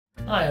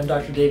Hi, I'm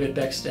Dr. David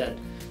Beckstead.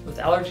 With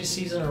allergy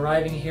season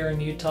arriving here in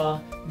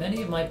Utah,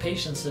 many of my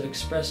patients have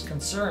expressed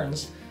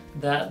concerns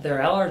that their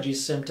allergy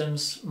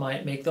symptoms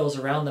might make those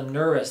around them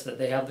nervous that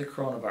they have the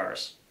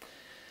coronavirus.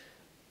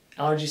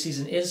 Allergy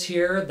season is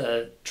here.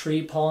 The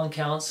tree pollen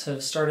counts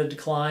have started to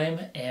climb,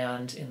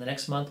 and in the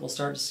next month we'll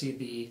start to see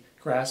the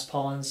grass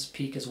pollens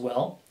peak as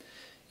well.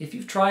 If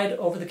you've tried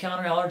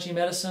over-the-counter allergy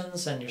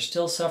medicines and you're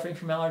still suffering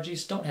from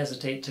allergies, don't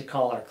hesitate to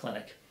call our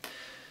clinic.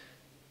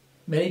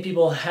 Many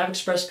people have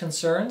expressed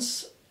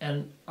concerns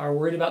and are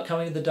worried about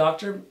coming to the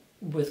doctor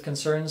with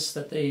concerns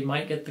that they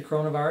might get the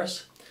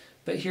coronavirus.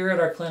 But here at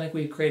our clinic,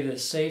 we've created a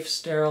safe,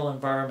 sterile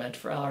environment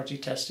for allergy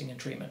testing and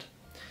treatment.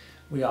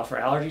 We offer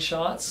allergy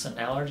shots and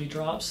allergy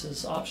drops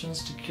as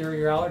options to cure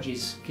your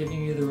allergies,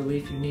 giving you the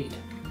relief you need.